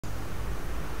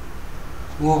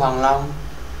ngohoanglong.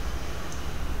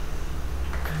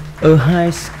 A high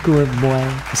school boy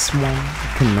swan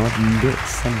cannot date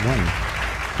someone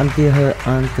until her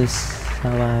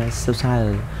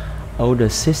social older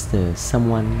sister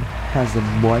someone has a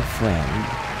boyfriend,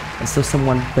 so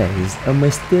someone pays a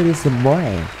mysterious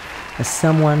boy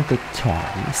someone to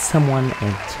charm someone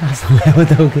and just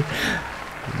level.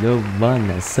 No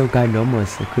one so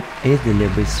ginormous could easily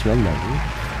be swallowed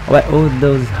by all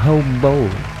those hobo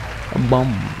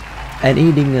bomb and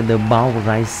eating the bowl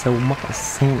rice so much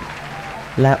scent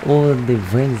like all the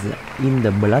veins in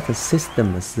the blood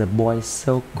system. The boy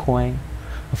so quiet,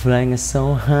 flying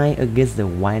so high against the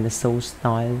wind, so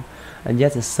style and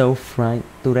yet so frank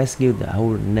to rescue the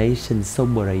whole nation, so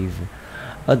brave.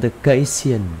 On the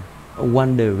occasion,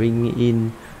 wandering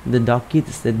in the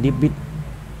darkest, the deepest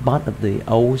part of the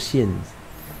ocean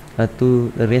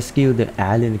to rescue the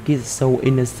alien kids, so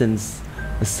innocent,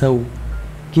 so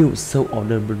cute, so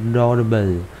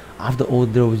adorable. After all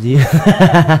those years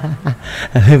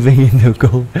living in the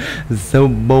cold, so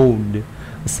bold,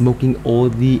 smoking all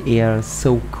the air,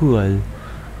 so cool,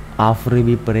 after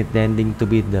me pretending to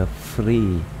be the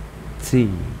free tree.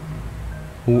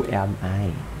 Who am I?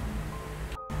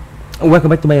 Welcome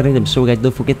back to my random show, guys.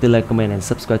 Don't forget to like, comment, and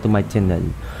subscribe to my channel.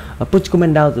 Put your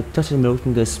comment down to touch the middle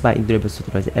finger, spike into the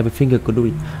episode. Every finger could do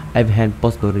it. Every hand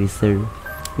possible, sir.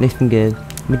 Next finger,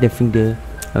 middle finger,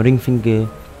 ring finger,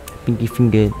 pinky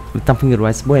finger, thumb finger,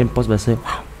 right, boy, and pause by say,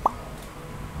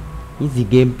 easy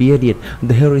game, period.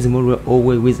 The hero is more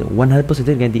always with 100%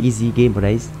 against the easy game,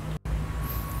 guys.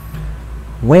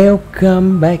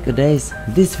 Welcome back, guys.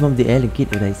 This is from the alien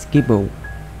kid, guys. Keep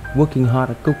working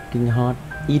hard, cooking hard,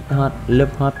 eat hard,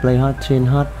 love hard, play hard, train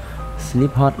hard,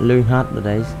 sleep hard, learn hard,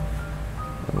 guys.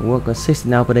 Work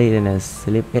 16 hours per day and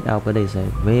sleep 8 hours per day. So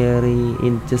very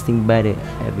interesting battle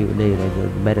every day. The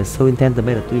battle so intense, the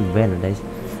battle to invent, guys.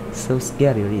 So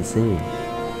scary, really see.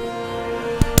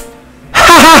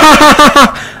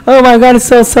 Oh my god, it's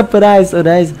so surprised,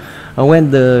 guys.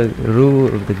 When the rule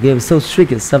of the game is so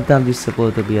strict, sometimes you're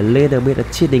supposed to be a little bit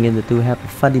of cheating and to have a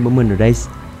funny moment, guys.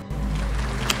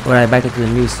 Alright, back to the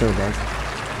news, so guys.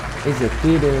 It's the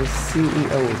Twitter CEO,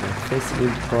 the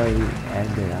Facebook employee, and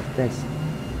the updates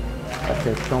of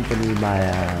the company by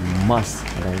Musk,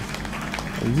 guys.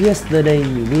 Yesterday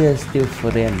we are still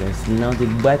friends. Now the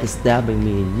back is stabbing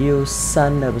me. You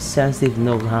son of a sensitive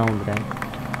no hound, right?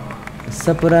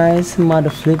 Surprise, mother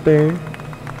flipper.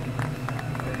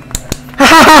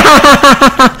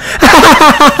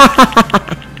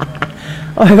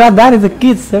 Oh my god, that is a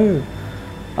kid, sir.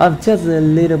 I've just a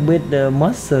little bit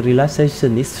muscle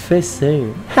relaxation. It's face,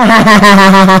 sir.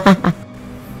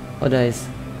 Oh, guys,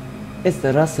 it's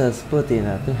the Russia's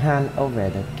Putin to hand over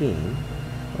the king.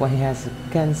 Why he has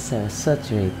cancer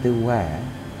surgery to wear.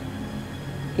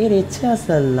 It is just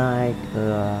like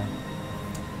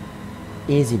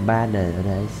easy battle,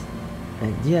 guys.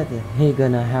 And yet he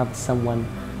gonna have someone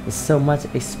with so much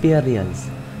experience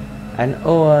and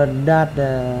all that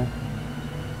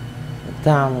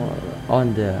time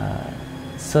on the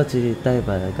surgery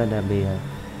table gonna be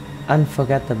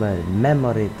unforgettable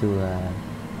memory to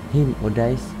him,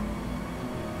 guys.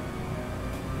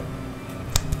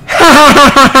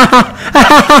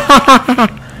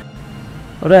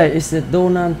 Alright, it's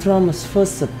Donald Trump's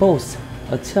first post,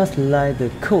 just like the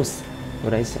coast,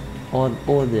 right, on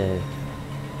all the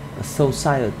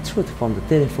social truth from the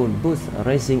telephone booth,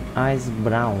 raising eyes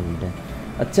brown,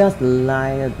 just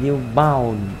like you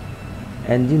bound,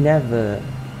 and you never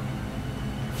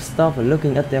stop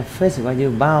looking at their face while you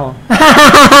bow.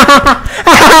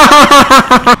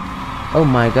 Oh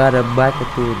my god, back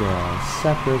to the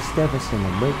soccer station,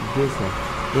 a big visit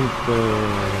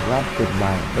interrupted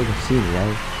by overseas,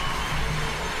 right?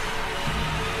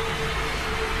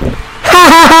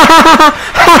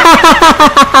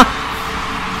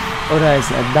 Alright,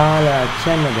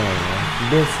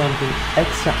 $1 did something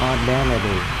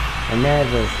extraordinary and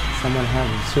never someone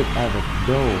should ever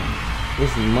do.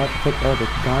 This must take all the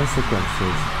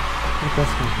consequences.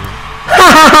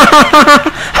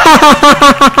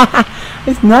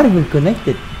 It's not even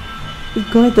connected. It's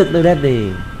connected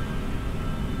already.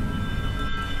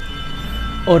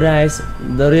 Alright,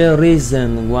 the real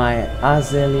reason why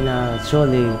Angelina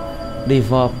Jolie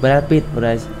divorced Brad Pitt,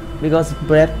 right? Because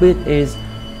Brad Pitt is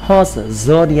horse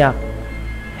zodiac.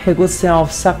 He could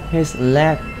self-suck his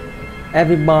leg.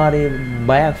 Everybody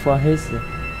beg for his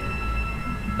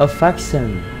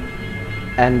affection,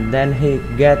 and then he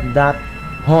get that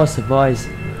horse voice.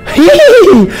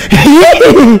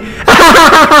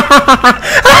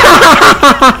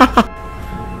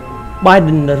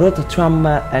 Biden wrote Trump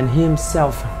and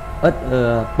himself at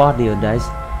a party, guys.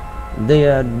 They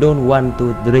don't want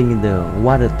to drink the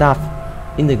water tap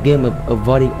in the game of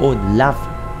avoiding all laugh.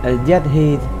 Yet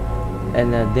he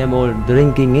and them all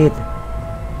drinking it.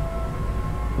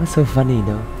 What's so funny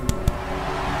though?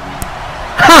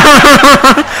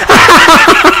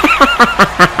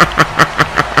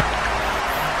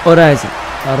 Alright,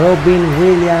 Robin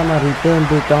Williams returned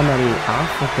to comedy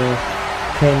after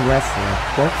Kane West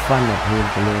poked fun at him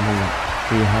for learning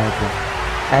he had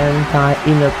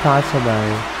anti-interchangeable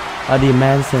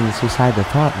dimension suicidal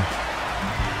thought.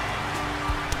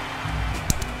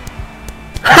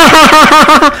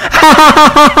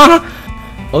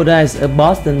 Alright, a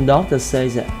Boston doctor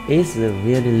says it's a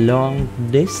really long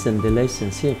distance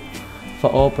relationship for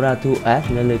Oprah to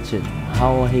acknowledge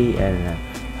how he and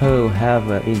her have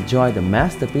enjoyed the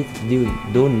masterpiece. You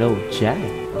don't know Jack,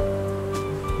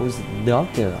 who's the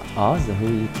doctor, also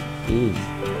who he is.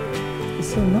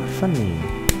 It's so not funny.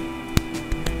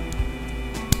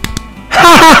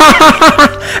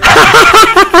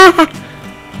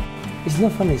 It's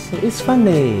not funny, it's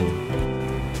funny.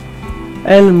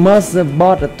 Elon Musk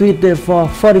bought a Twitter for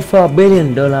 $44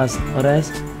 billion.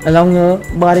 Alright, Long Ngo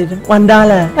bought it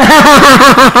 $1.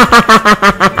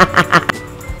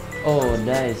 Oh,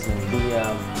 guys, we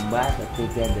are back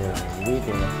together with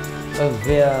a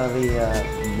very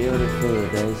beautiful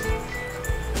days.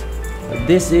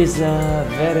 This is a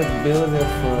very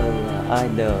beautiful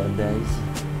idol, guys.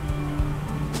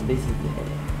 This is the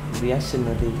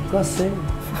reactionary gossip.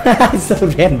 It's so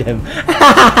random.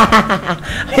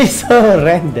 It's so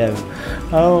random.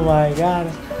 Oh my god,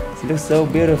 it looks so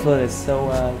beautiful. It's so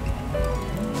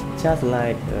just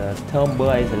like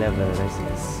tomboy level.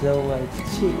 It's so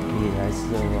cheeky. It's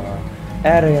so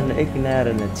arrogant,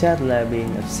 ignorant, just like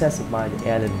being obsessed by the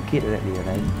alien kid already,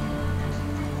 right?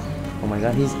 Oh my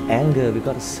god, he's angry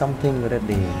because of something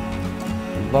already.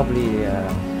 Probably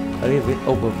a little bit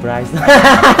overpriced.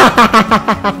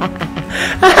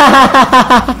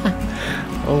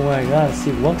 Oh my god,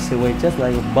 she walks away just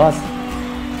like a boss.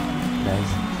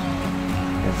 Guys,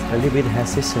 that's a little bit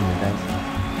hesitation, guys.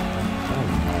 Oh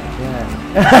my god.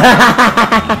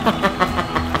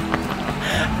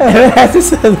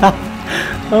 Hesitation.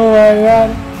 Oh my god.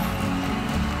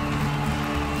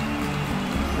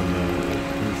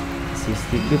 She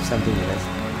keeps something, guys.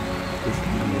 It's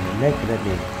neck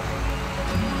already.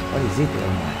 What is it?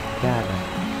 Oh my god.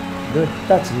 Don't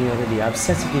touch me already. I'm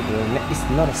sensitive. It's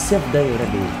not a safe day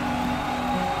already.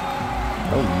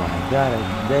 Oh my god,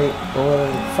 they all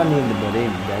funny in the body,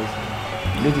 guys.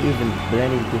 Don't you even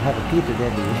planning to have a kid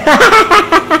already?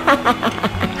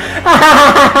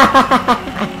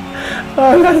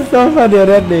 Oh, that's so funny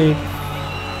already.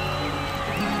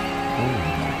 Oh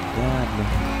my god,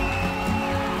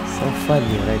 so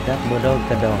funny, right? That model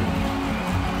kadong.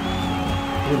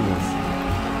 Goodness.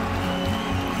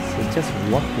 Just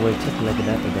walk away just like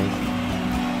that today.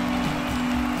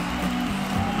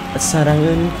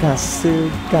 사랑은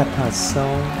가스 같아서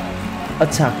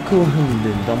자꾸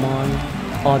흔들더만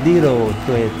어디로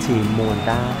될지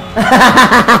몰라.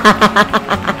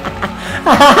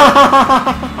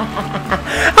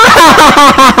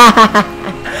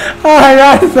 Oh my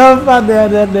god, it's so funny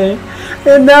that day.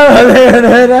 You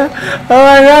never that. Oh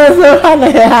my god, it's so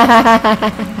funny.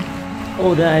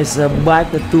 Oh, guys,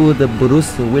 back to the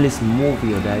Bruce Willis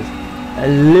movie, guys.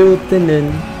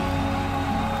 Lieutenant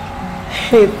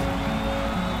Hip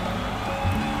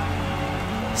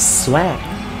Swag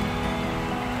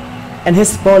and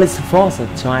his police force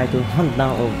try to hunt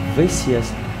down a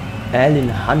vicious alien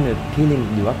hunter killing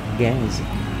drug gangs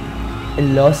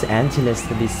in Los Angeles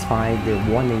despite the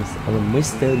warnings of a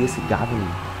mysterious government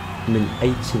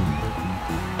agent.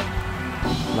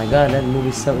 My god, that movie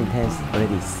is so intense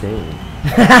already said.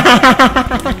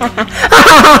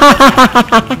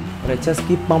 Just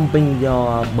keep pumping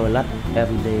your blood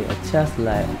every day, just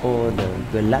like all the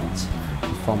blood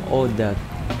from all the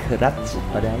crutch.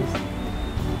 Alright.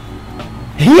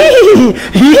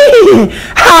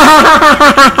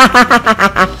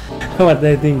 What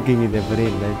they thinking in the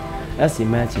brain, right? Let's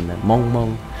imagine that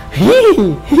mong.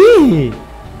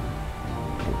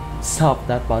 Stop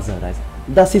that buzzer, guys.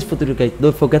 That's it for today, guys.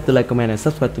 Don't forget to like, comment, and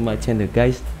subscribe to my channel,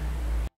 guys.